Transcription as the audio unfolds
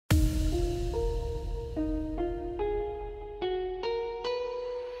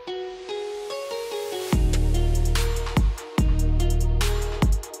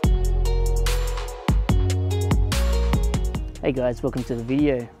Hey guys, welcome to the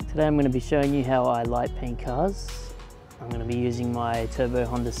video. Today I'm going to be showing you how I light paint cars. I'm going to be using my turbo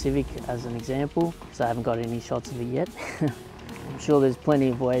Honda Civic as an example because I haven't got any shots of it yet. I'm sure there's plenty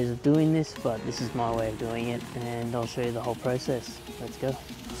of ways of doing this, but this is my way of doing it and I'll show you the whole process. Let's go.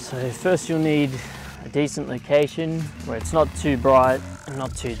 So first you'll need a decent location where it's not too bright and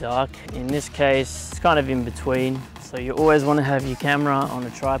not too dark. In this case, it's kind of in between. So you always want to have your camera on a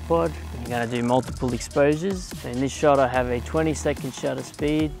tripod. You're going to do multiple exposures. In this shot I have a 20-second shutter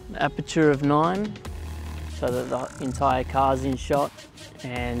speed, aperture of 9, so that the entire car's in shot.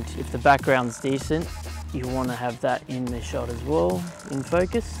 And if the background's decent, you want to have that in the shot as well, in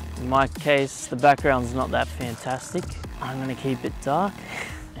focus. In my case, the background's not that fantastic. I'm going to keep it dark.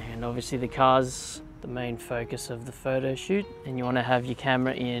 And obviously the car's the main focus of the photo shoot, and you want to have your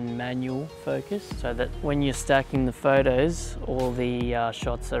camera in manual focus so that when you're stacking the photos, all the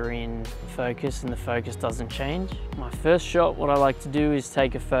shots are in focus and the focus doesn't change. My first shot, what I like to do is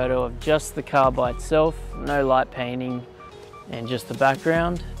take a photo of just the car by itself, no light painting, and just the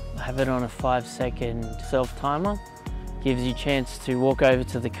background. I have it on a 5-second self timer. Gives you a chance to walk over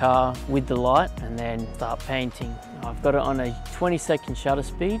to the car with the light and then start painting. I've got it on a 20-second shutter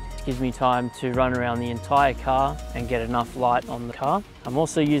speed. It gives me time to run around the entire car and get enough light on the car. I'm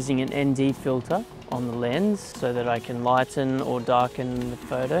also using an ND filter on the lens so that I can lighten or darken the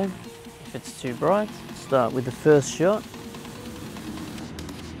photo if it's too bright. Start with the first shot.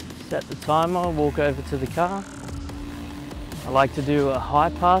 Set the timer, walk over to the car. I like to do a high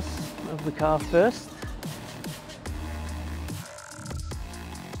pass of the car first.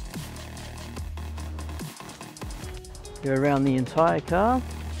 Go around the entire car.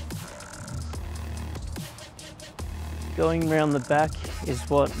 Going around the back is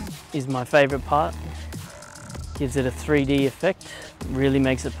what is my favorite part. Gives it a 3D effect, really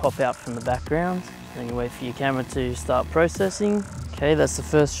makes it pop out from the background. Then you wait for your camera to start processing. Okay, that's the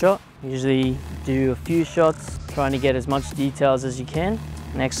first shot. Usually do a few shots, trying to get as much details as you can.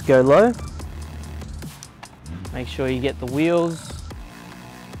 Next, go low. Make sure you get the wheels,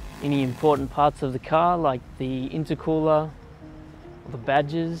 any important parts of the car like the intercooler, or the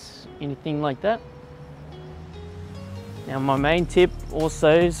badges, anything like that. Now my main tip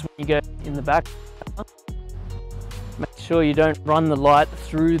also is when you go in the back, make sure you don't run the light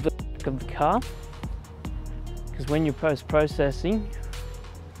through the back of the car, because when you're post-processing,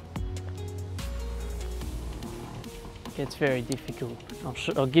 it gets very difficult.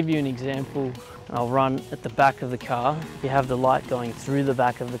 I'll give you an example. I'll run at the back of the car. If you have the light going through the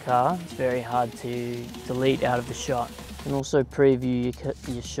back of the car, it's very hard to delete out of the shot. You can also preview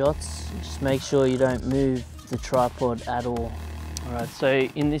your shots. Just make sure you don't move the tripod at all. Alright, so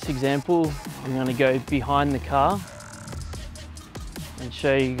in this example, I'm going to go behind the car and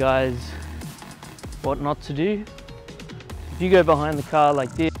show you guys what not to do. If you go behind the car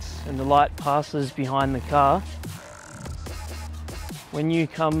like this and the light passes behind the car, when you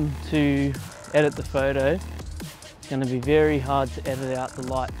come to edit the photo, it's going to be very hard to edit out the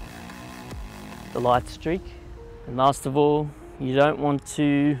light streak. And last of all, you don't want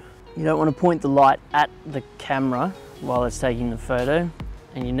to point the light at the camera while it's taking the photo,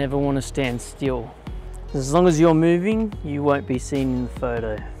 and you never want to stand still. As long as you're moving, you won't be seen in the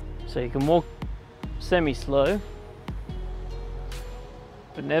photo. So you can walk semi-slow,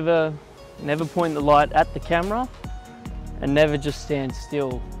 but never point the light at the camera, and never just stand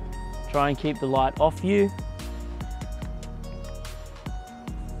still. Try and keep the light off you.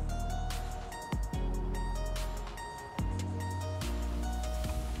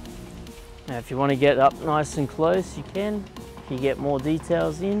 Now if you want to get up nice and close, you can. If you get more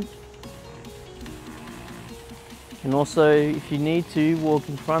details in. And also, if you need to, walk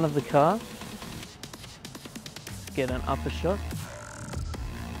in front of the car. Get an upper shot.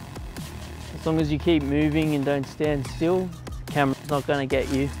 As long as you keep moving and don't stand still, the camera's not going to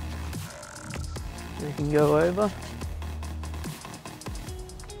get you. You can go over,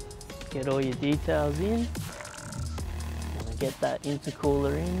 get all your details in, and get that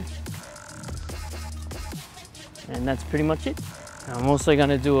intercooler in, and that's pretty much it. I'm also going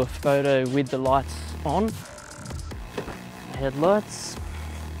to do a photo with the lights on, the headlights.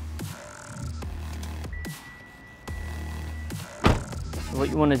 So what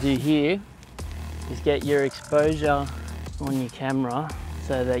you want to do here is get your exposure on your camera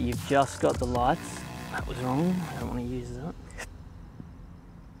so that you've just got the lights. That was wrong, I don't want to use that.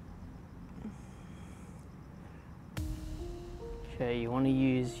 Okay, you want to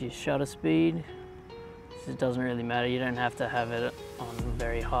use your shutter speed. It doesn't really matter, you don't have to have it on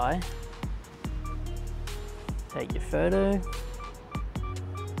very high. Take your photo.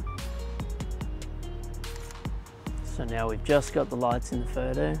 So now we've just got the lights in the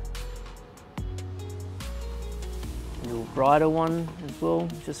photo. A little brighter one as well,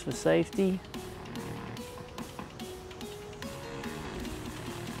 just for safety.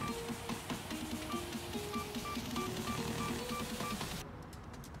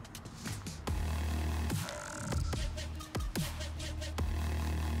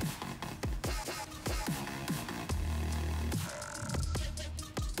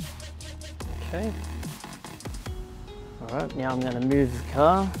 Okay. Alright, now I'm going to move the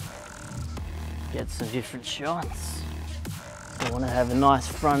car, get some different shots. So I want to have a nice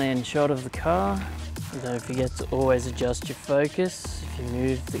front end shot of the car. And don't forget to always adjust your focus if you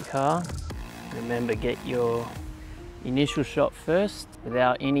move the car. Remember, get your initial shot first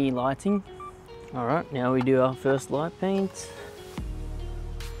without any lighting. Alright, now we do our first light paint.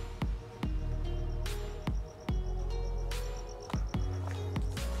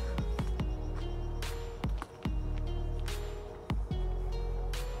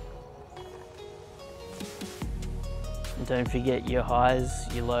 And don't forget your highs,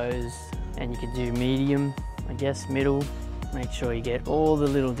 your lows, and you can do medium, I guess, middle. Make sure you get all the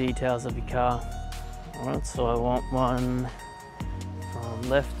little details of your car. Alright, so I want one from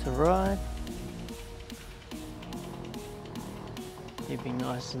left to right. Keeping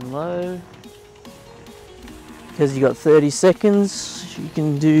nice and low. Because you got 30 seconds, you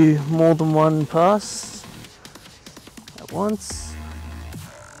can do more than one pass at once.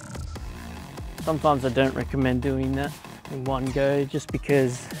 Sometimes I don't recommend doing that in one go, just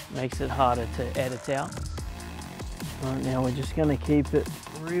because it makes it harder to edit out. Right, now we're just going to keep it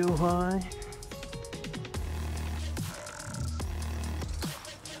real high.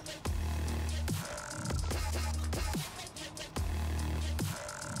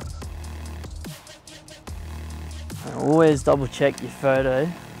 And always double check your photo,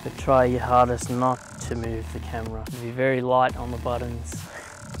 but try your hardest not to move the camera. Be very light on the buttons.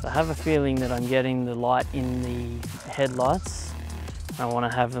 I have a feeling that I'm getting the light in the headlights. I want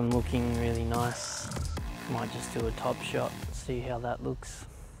to have them looking really nice. Might just do a top shot, see how that looks.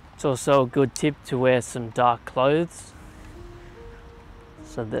 It's also a good tip to wear some dark clothes,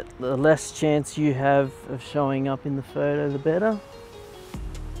 so that the less chance you have of showing up in the photo, the better.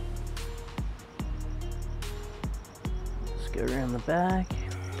 Just go around the back,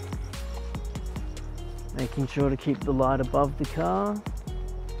 making sure to keep the light above the car.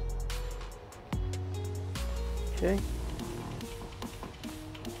 Okay,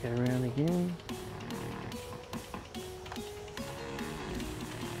 go around again. You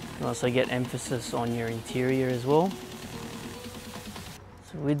can also get emphasis on your interior as well.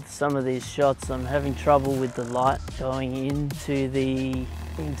 So with some of these shots, I'm having trouble with the light going into the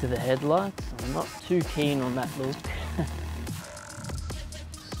headlights. I'm not too keen on that look.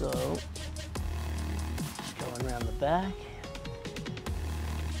 So just going around the back.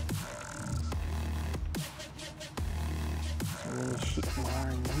 Really shit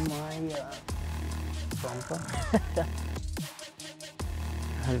wiring in my bumper.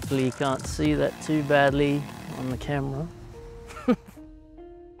 Hopefully you can't see that too badly on the camera.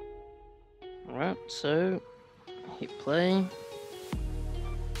 Alright, so hit play.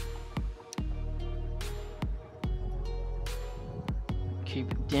 Keep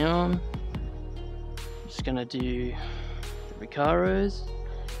it down. I'm just gonna do the Recaros.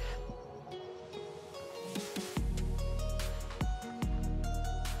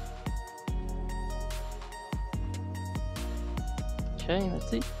 Okay,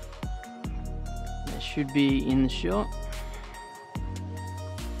 that's it. That should be in the shot.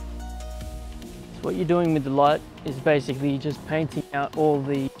 So what you're doing with the light is basically just painting out all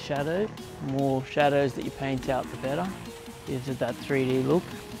the shadows. The more shadows that you paint out, the better. Gives it that 3D look.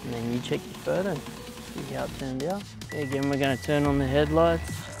 And then you check your photo, see how it turned out. Okay, again, we're going to turn on the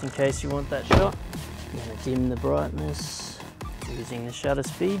headlights just in case you want that shot. I'm going to dim the brightness using the shutter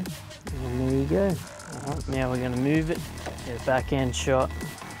speed. And there you go. Alright, now we're going to move it. Get a back end shot,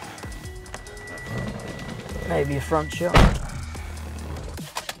 maybe a front shot.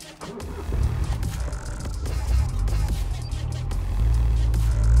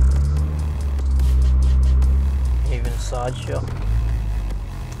 Even a side shot.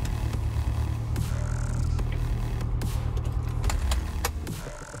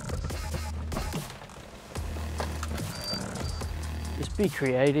 Just be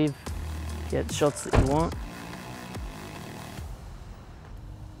creative, get shots that you want.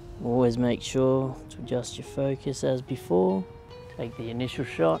 Always make sure to adjust your focus as before. Take the initial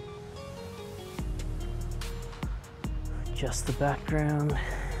shot. Adjust the background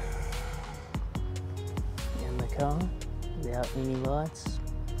and the car without any lights.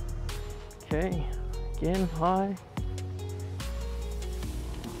 Okay, again, high.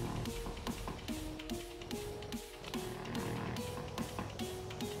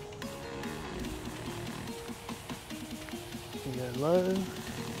 low.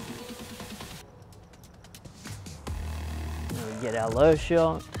 Then we get our low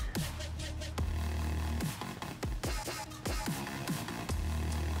shot.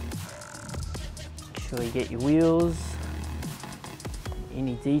 Make sure you get your wheels,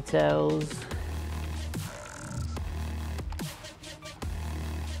 any details.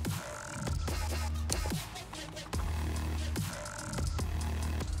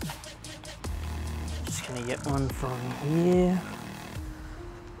 Just gonna get one from here.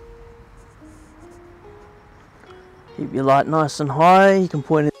 Keep your light nice and high, you can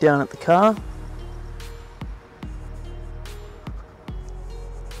point it down at the car.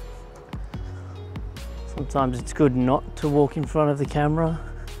 Sometimes it's good not to walk in front of the camera,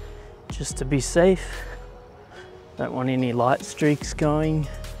 just to be safe. Don't want any light streaks going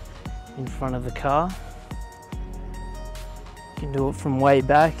in front of the car. You can do it from way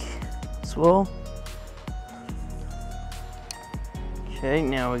back as well. Okay,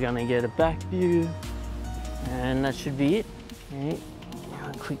 now we're gonna get a back view, and that should be it. Okay,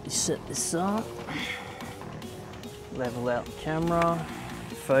 I'll quickly set this up. Level out the camera,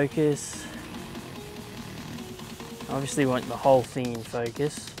 focus. Obviously want the whole thing in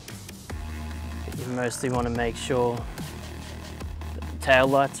focus. You mostly want to make sure that the tail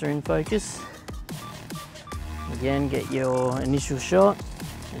lights are in focus. Again, get your initial shot,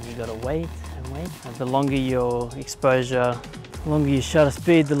 and you gotta wait and wait. And the longer your exposure, the longer your shutter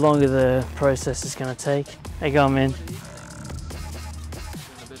speed, the longer the process is gonna take. How you going, man? A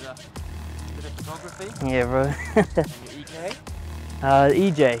bit of photography. Yeah, bro. And your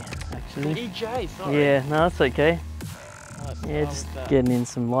EK? EJ, actually. EJ, sorry. Yeah, no, that's okay. Oh, Yeah, just getting in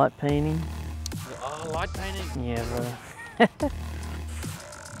some light painting. Oh, light painting. Yeah, bro.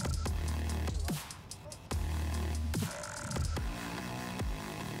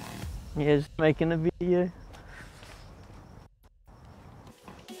 Yeah, just making a video.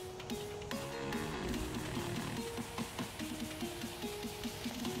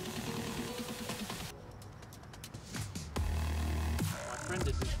 My friend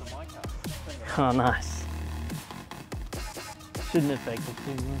did this for my car. Oh, nice. Shouldn't affect it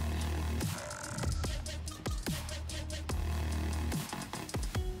too much.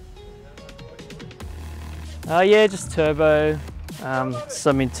 Oh yeah, just turbo,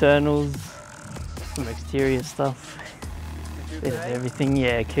 some internals, some exterior stuff, bit of everything.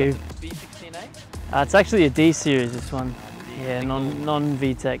 Yeah, coupe. B16A? It's actually a D series, this one. Yeah, non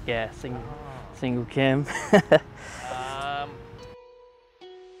VTEC. Yeah, single cam.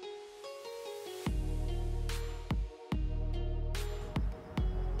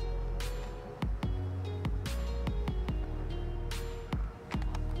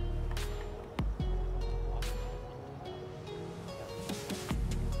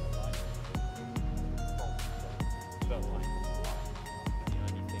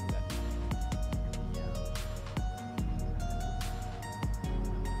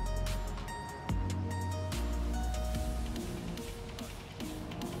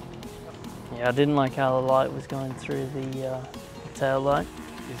 Yeah, I didn't like how the light was going through the tail light.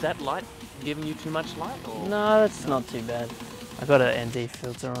 Is that light giving you too much light? Or? No, that's not too bad. I got an ND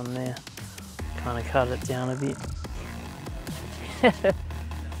filter on there, kind of cut it down a bit.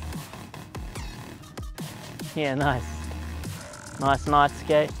 Yeah, nice. Nice night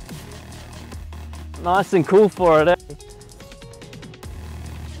skate. Nice and cool for it, eh?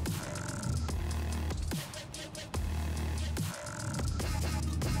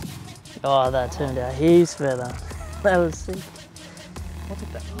 Oh, that turned out heaps better. That was sick. What is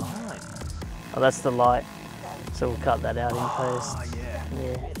that light? Oh, that's the light. So we'll cut that out in post. Oh, yeah.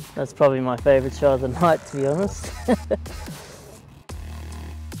 Yeah, that's probably my favourite shot of the night, to be honest.